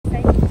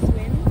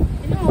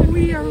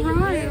we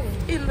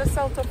arrived in the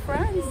south of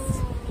France.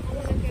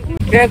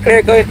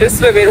 We're going to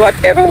swim in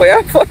whatever we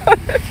are for.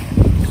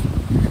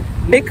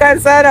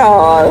 Because at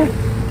all.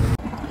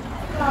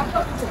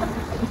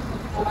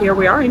 Here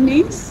we are in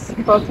Nice,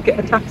 about to get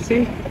a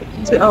taxi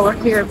to our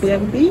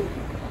Airbnb.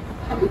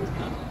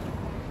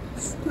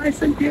 It's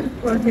nice and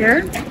beautiful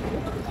here.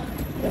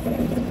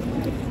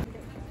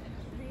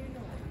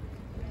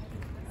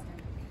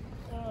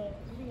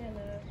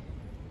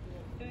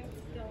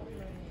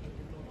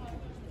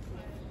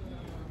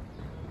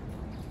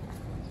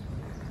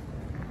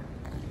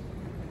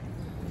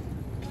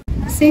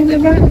 See, we're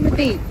right on the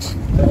beach.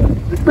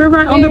 We're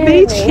right on the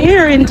beach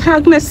here in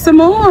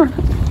Tagnes-sur-Mer.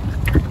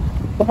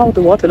 Wow,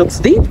 the water looks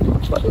deep,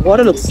 but the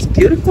water looks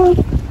beautiful.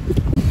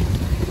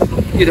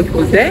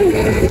 Beautiful day.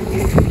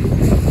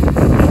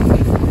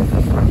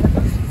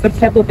 The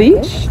Pebble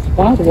Beach.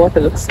 Wow, the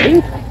water looks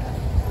deep.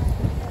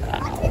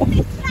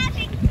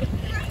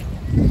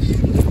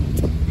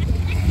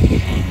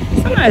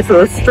 It's a nice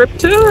little strip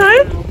too,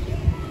 right?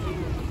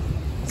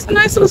 It's a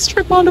nice little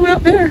strip all the way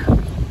up there.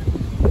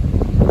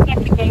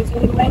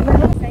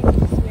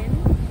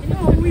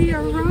 We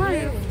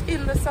arrived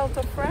in the south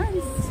of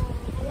France.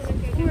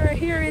 We're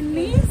here in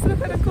Nice.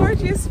 Look at the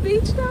gorgeous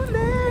beach down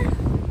there.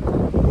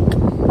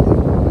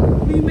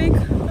 We make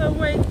our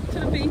way to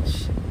the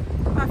beach.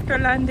 After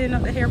landing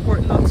at the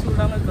airport not too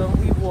long ago,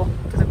 we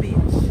walked to the beach.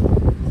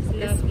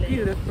 It's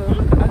beautiful.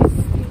 Look at us.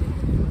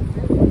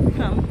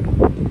 Come.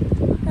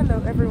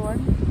 Hello everyone.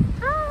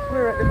 Hi.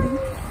 We're at the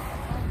beach.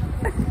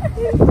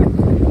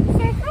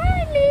 Say hi,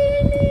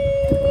 Lily.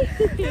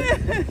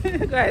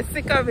 Guys,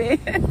 sick of me.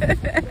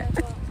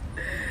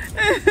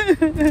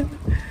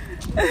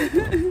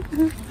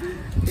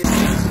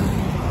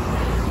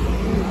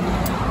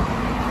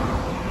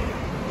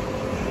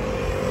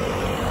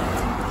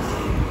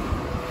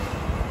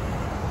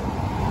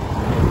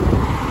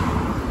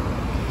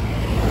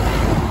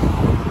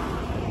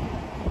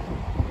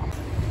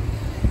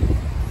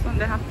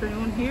 Sunday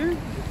afternoon here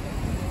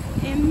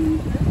in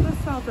the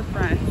south of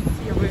France.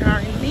 Here we are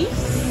in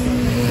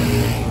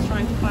Nice,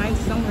 trying to find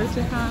somewhere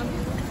to have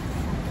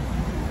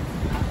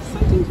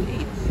something to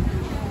eat.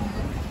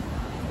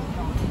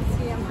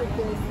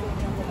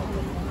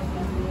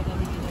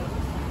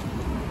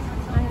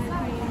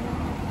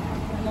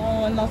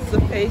 Oh, and lots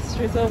of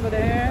pastries over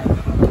there.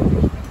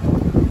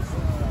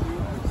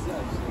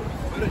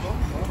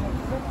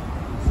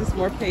 This is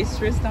more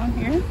pastries down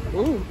here.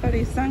 Ooh, look at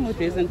these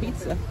sandwiches and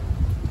pizza.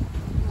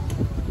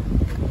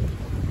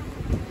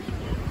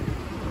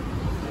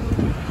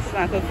 It's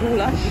like a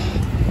goulash.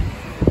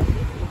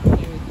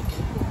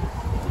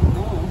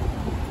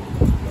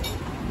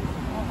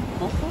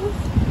 Mussels?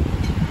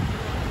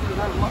 You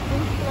got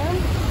mussels there?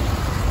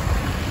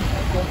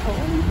 Like a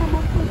hole for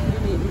mussels? You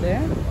need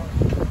there.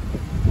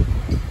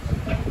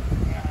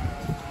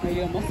 Are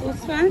you a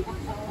mussels fan?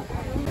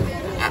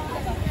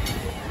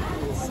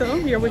 So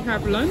here we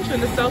have lunch in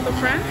the south of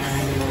France.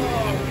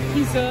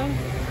 Pizza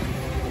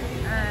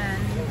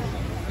and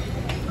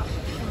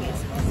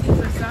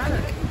Caesar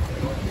salad.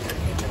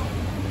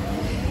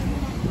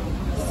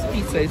 This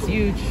pizza is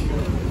huge.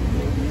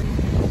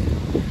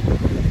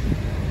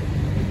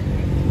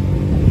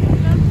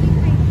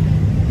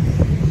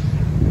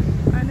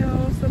 I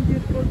know, some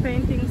beautiful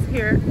paintings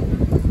here.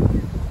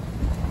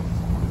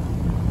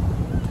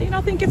 Do you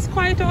not think it's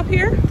quiet up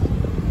here?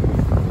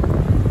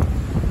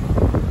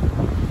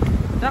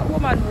 That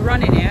woman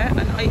running here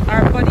and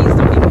our bodies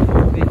don't even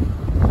moving.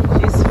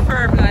 She's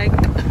firm like.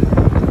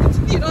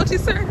 Did you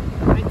notice her?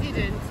 I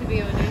didn't, to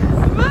be honest.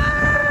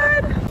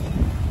 Man!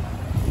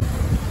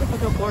 Look at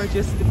how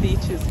gorgeous the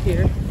beach is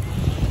here.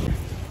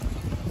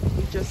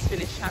 We just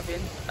finished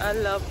having a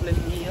lovely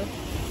meal.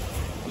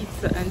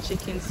 Pizza and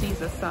chicken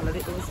Caesar salad.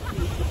 It was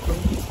beautiful.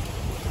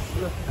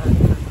 Look at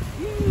the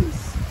views.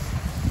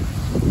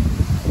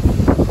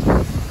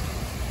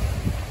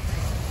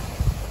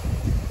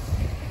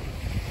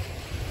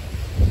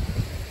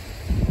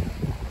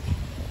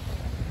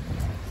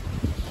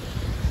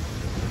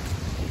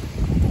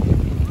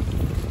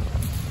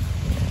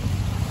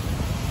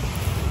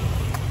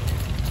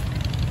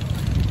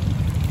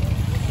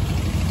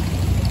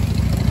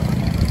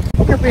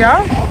 Here we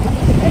are,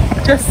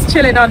 just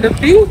chilling on the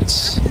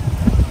beach.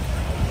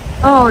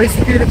 Oh, it's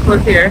beautiful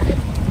here.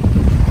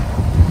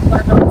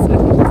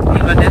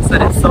 Even this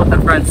and it's south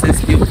of France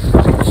is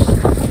beautiful.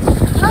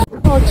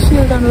 How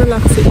chilled and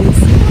relaxed it is.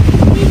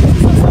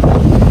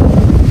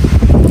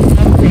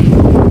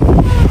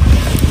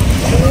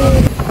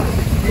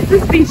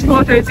 This beach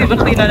water is even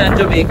cleaner than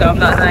Jamaica, I'm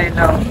not lying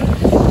now.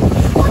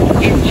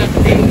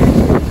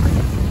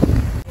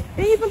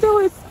 Even though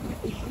it's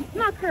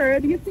not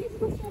heard, you see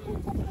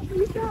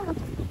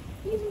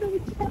even though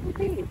it's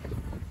Japanese,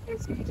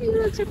 it's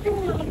still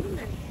Japan.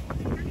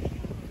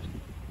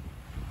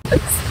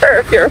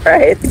 Surf, you're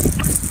right.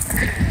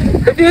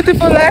 The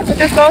beautiful life of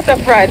the south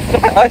of France.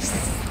 Look at us.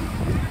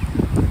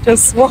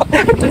 Just walk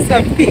down to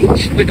some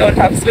beach. We don't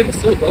have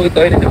swimsuit, but we're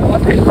going in the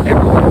water.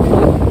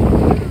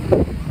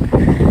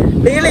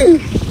 Lily,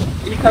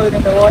 you coming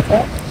in the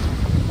water?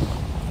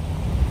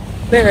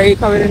 There, are you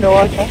coming in the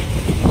water?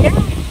 Yeah.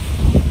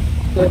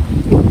 Good.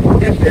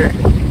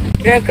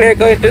 Yeah, Claire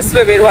going to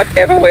swim in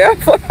whatever we are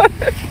for.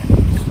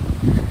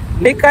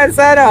 Because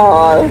at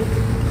all.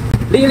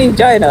 Lily,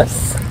 join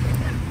us.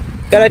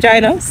 Gonna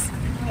join us?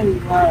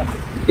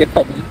 You're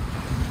coming.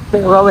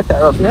 Bring her with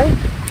her up, yeah?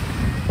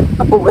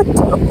 Up with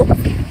her.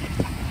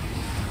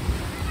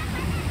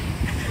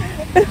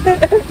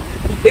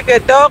 If you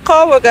don't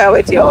come, we'll go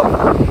with you.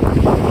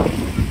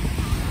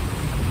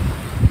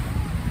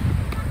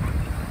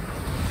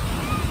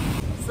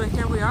 So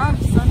here we are,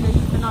 Sunday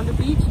evening on the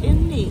beach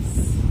in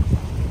Nice.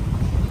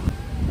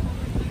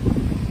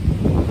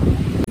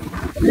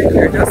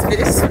 We're just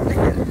finished swimming.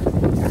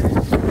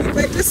 We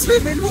went to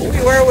swim in what we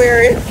were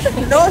wearing.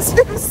 No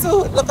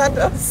swimsuit, look at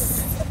us.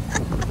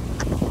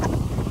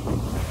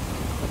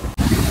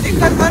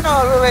 Because I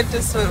know we went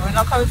to swim. We're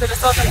not coming to the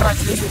southern part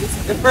of the city. This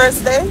is the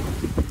first day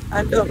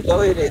and don't go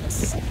with it.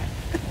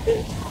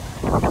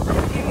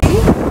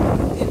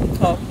 Didn't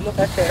come, look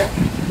at her.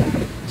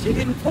 She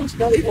didn't come, she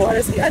don't even want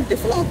to see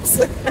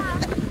anti-flops. I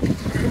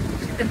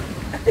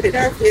did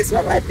her face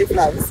from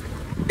anti-flops.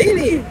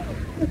 Lily!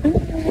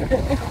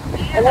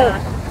 Hello.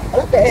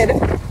 Hello, bed.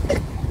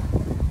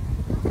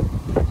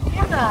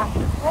 Yeah.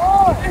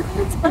 Oh,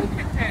 it's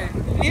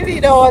perfect. Lily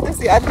don't want to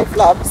see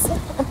anti-flops.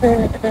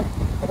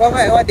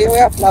 What day we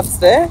have flops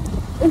there?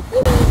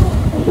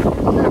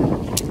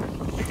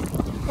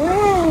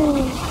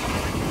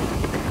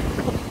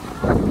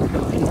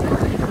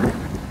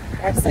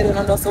 I still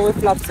don't know so we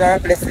flops are a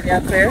blessing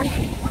you, Claire.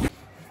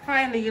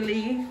 Hi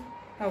Lily,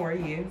 how are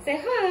you? Say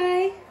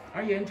hi.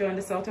 Are you enjoying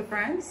the south of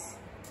France?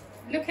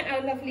 Look at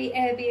our lovely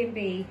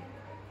Airbnb.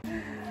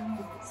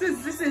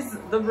 This is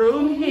the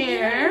room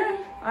here.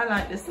 I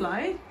like this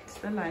light.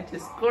 The light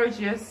is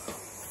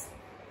gorgeous.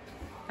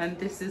 And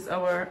this is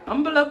our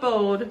humble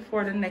abode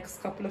for the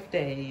next couple of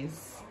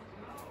days.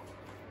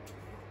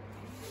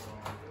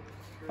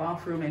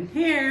 Bathroom in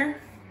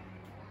here.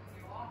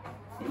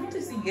 You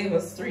notice he gave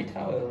us 3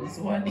 towels.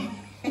 One each.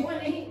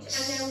 One each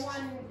and then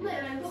one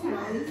towel.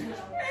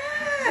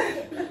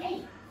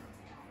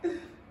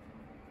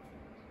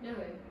 No,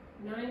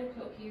 9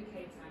 o'clock UK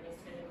time is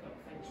 10 o'clock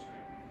French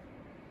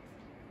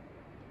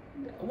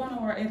time. 1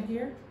 hour in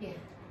here. Yeah.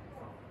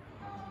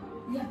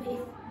 Yeah,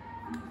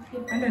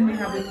 but And then we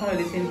have the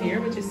toilet in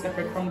here, which is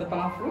separate from the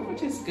bathroom,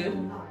 which is good.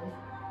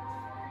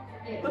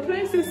 The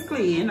place is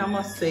clean, I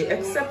must say,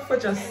 except for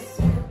just...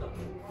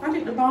 I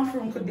think the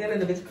bathroom could be a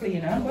little bit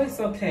cleaner, but it's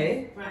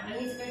okay. Right, I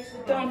need to go to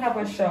the Don't have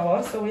a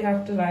shower, so we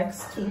have to like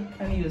stoop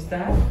and use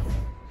that.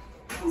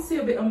 You see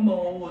a bit of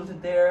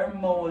mold there,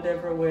 mold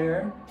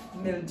everywhere,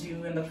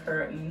 mildew in the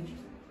curtain,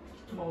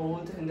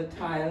 mold in the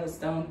tiles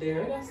down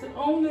there. That's the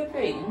only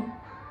thing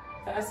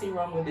that I see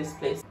wrong with this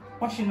place.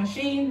 Washing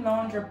machine,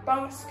 laundry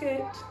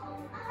basket.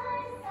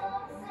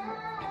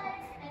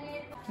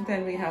 And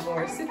then we have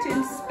our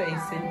sitting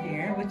space in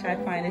here, which I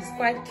find is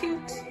quite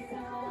cute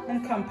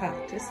and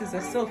compact. This is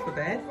a sofa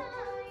bed,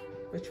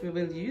 which we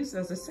will use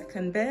as a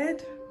second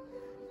bed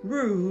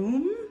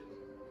room.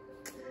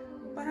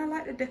 But I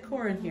like the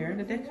decor in here.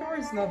 The decor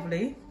is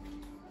lovely.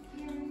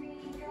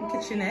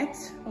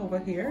 Kitchenette over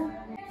here.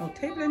 Oh,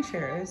 table and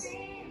chairs.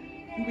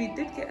 And we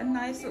did get a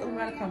nice little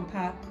welcome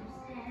pack.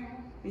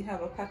 We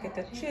have a packet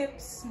of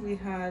chips. We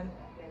had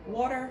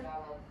water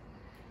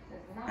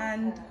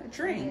and a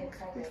drink,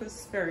 which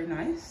was very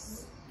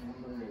nice.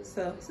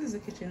 So this is the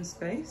kitchen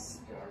space.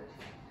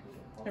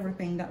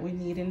 Everything that we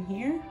need in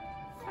here,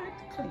 quite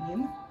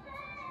clean.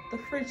 The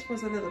fridge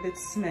was a little bit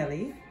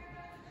smelly,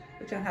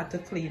 which I had to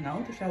clean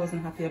out, which I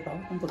wasn't happy about,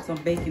 and put some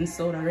baking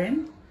soda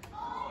in.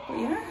 But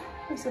yeah,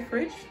 it's a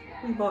fridge.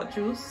 We bought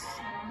juice.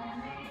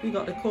 We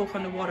got the Coke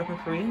and the water for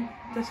free.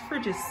 This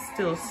fridge is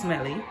still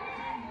smelly,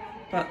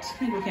 but I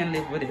think we can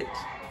live with it.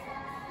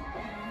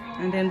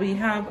 And then we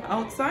have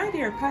outside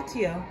here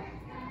patio.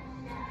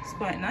 It's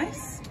quite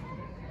nice.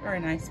 Very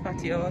nice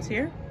patio out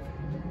here.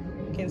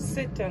 You can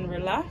sit and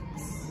relax.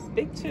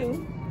 Big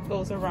too.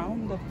 Goes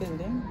around the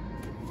building.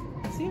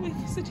 See, we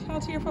sit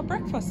out here for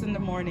breakfast in the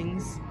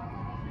mornings.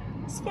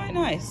 It's quite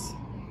nice.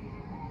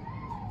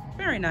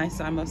 Very nice,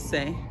 I must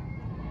say.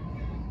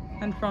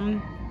 And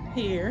from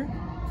here,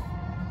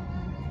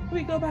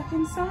 we go back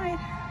inside.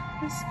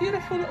 This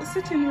beautiful little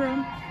sitting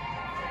room.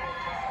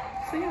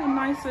 See how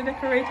nicely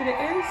decorated it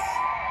is.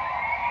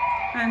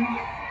 And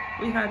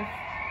we had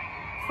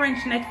French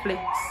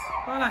Netflix.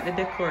 I like the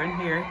decor in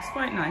here. It's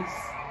quite nice.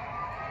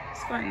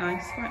 It's quite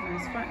nice, quite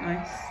nice, quite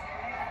nice.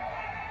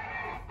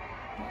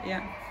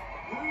 Yeah.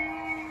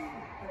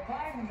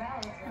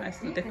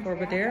 Nice little decor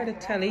over there. The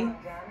telly.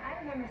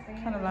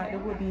 Kind of like the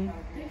wooden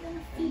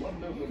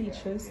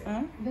features,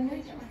 huh?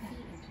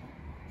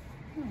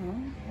 Oh.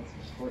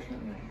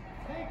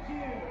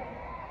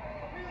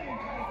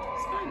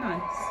 It's quite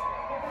nice.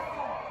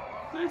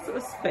 Nice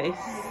little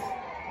space.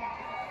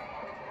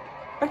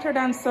 Better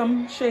than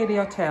some shady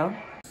hotel.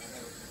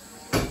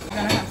 We're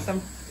gonna have some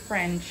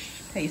French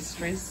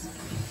pastries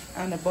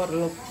and a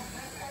bottle of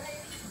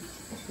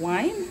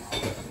wine.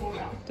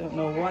 Don't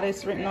know what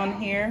is written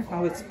on here,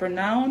 how it's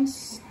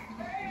pronounced.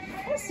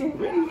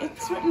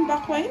 it's written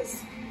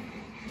backwards.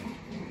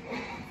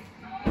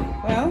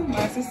 Well,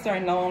 my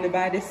sister-in-law only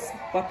buy this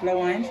bottle of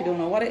wine. She don't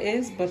know what it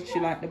is, but she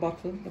liked the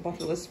bottle. The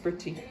bottle was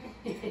pretty.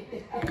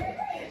 It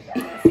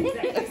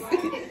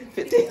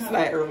tastes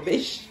like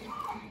rubbish.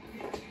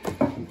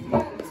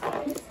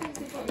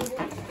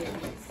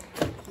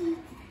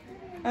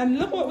 And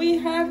look what we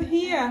have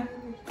here.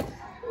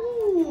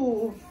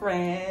 Ooh,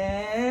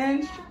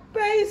 French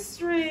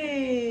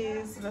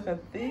pastries. Look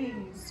at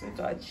these. We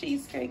got a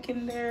cheesecake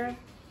in there.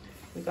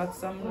 We got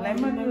some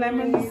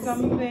lemon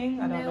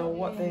something. I don't know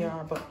what they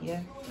are, but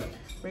yeah.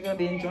 We're gonna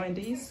be enjoying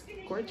these.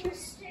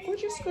 Gorgeous,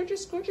 gorgeous,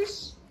 gorgeous,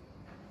 gorgeous.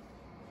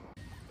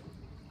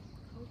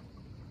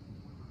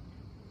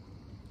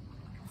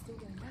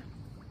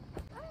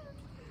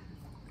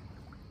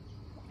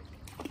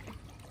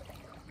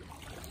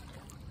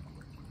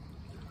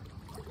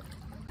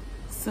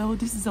 So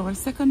this is our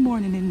second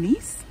morning in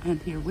Nice,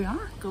 and here we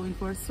are going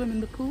for a swim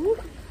in the pool.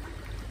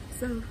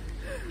 So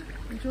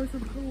enjoy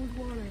some cold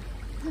water.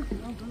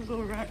 I'm gonna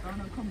go right on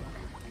and come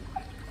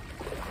back.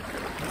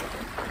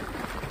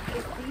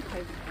 It's deep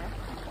over there.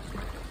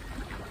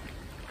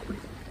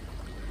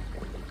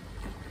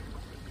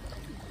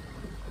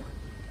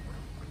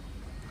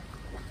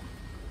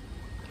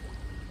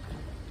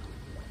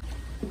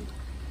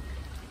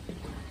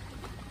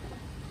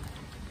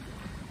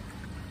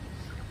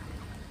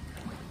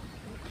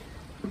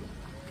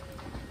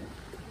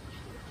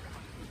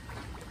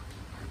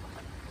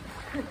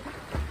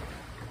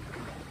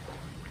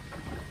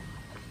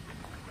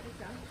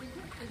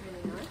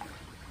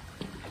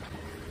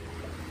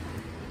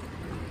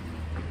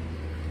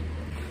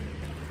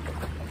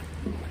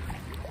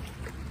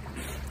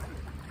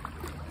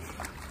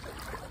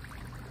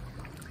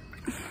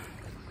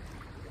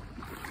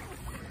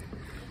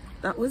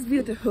 That was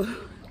beautiful.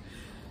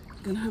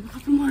 Gonna have a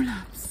couple more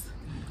laps.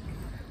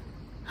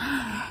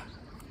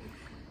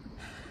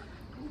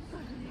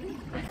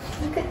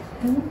 Look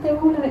at them, they're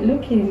all like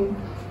looking.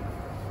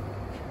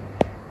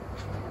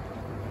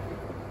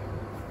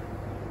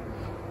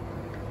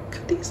 Look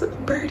at these little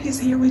birdies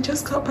here. We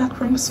just got back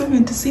from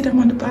swimming to see them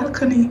on the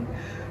balcony.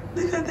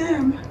 Look at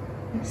them.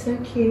 They're so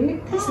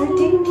cute. They're so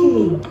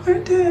dinky.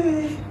 Aren't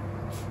they?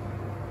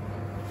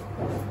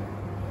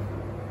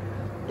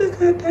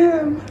 Look at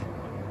them.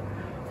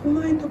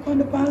 Lined up on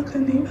the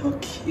balcony. How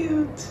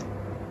cute.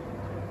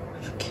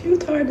 How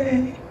cute are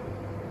they?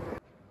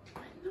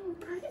 I know,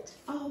 right?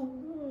 Oh,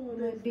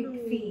 my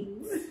big feet.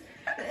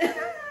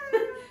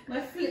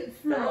 My flip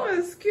flop. That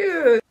was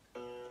cute.